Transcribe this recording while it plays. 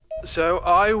So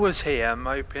I was here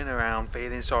moping around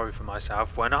feeling sorry for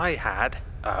myself when I had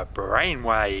a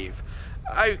brainwave.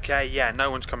 Okay, yeah, no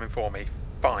one's coming for me.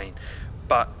 Fine.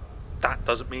 But that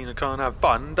doesn't mean I can't have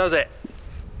fun, does it?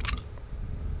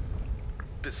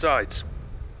 Besides,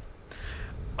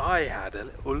 I had a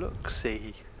little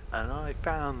look-see and I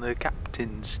found the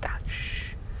captain's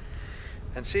stash.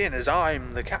 And seeing as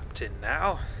I'm the captain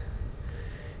now,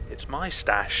 it's my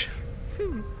stash.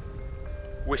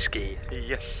 Whiskey,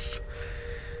 yes.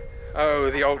 Oh,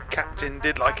 the old captain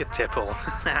did like a tipple.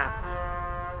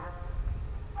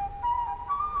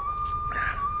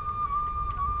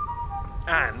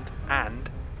 and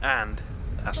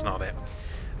that's not it.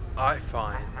 I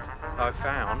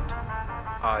found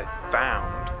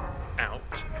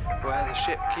out where the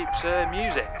ship keeps her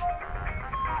music.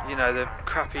 You know, the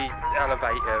crappy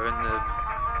elevator and the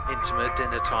intimate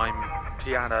dinner time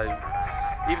piano.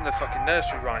 Even the fucking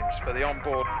nursery rhymes for the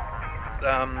onboard.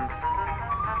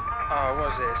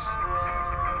 What's this?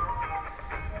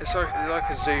 It's like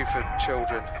a zoo for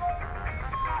children.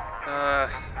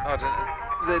 I don't know.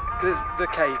 The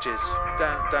cages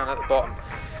down at the bottom.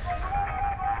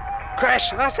 Crash,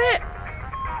 that's it!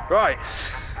 Right.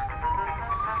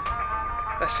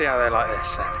 Let's see how they like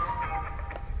this then.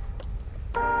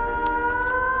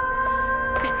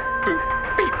 Beep, boop,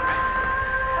 beep.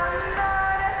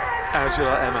 How do you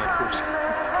like them apples?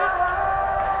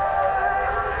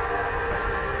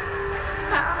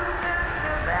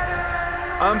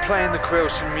 I'm playing the Krill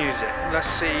some music. Let's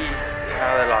see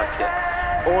how they like it.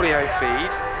 Audio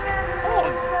feed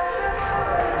on.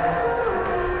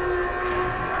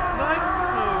 No,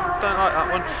 don't like that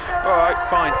one. Alright,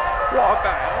 fine. What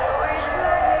about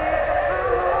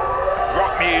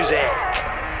rock music?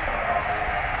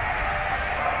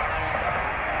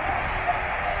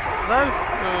 No?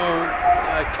 Oh,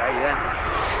 okay then.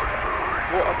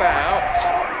 What about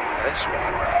this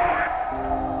one?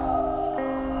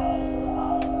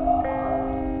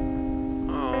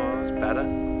 Oh, that's better.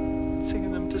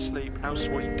 Singing them to sleep, how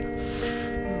sweet.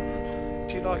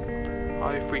 Do you like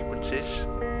high frequencies?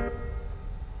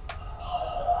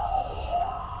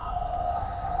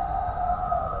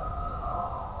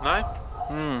 No?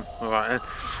 Alright then.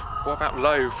 What about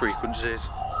low frequencies?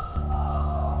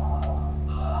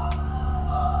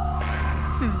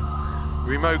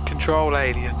 Remote control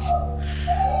aliens.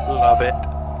 Love it.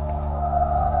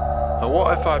 And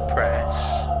what if I press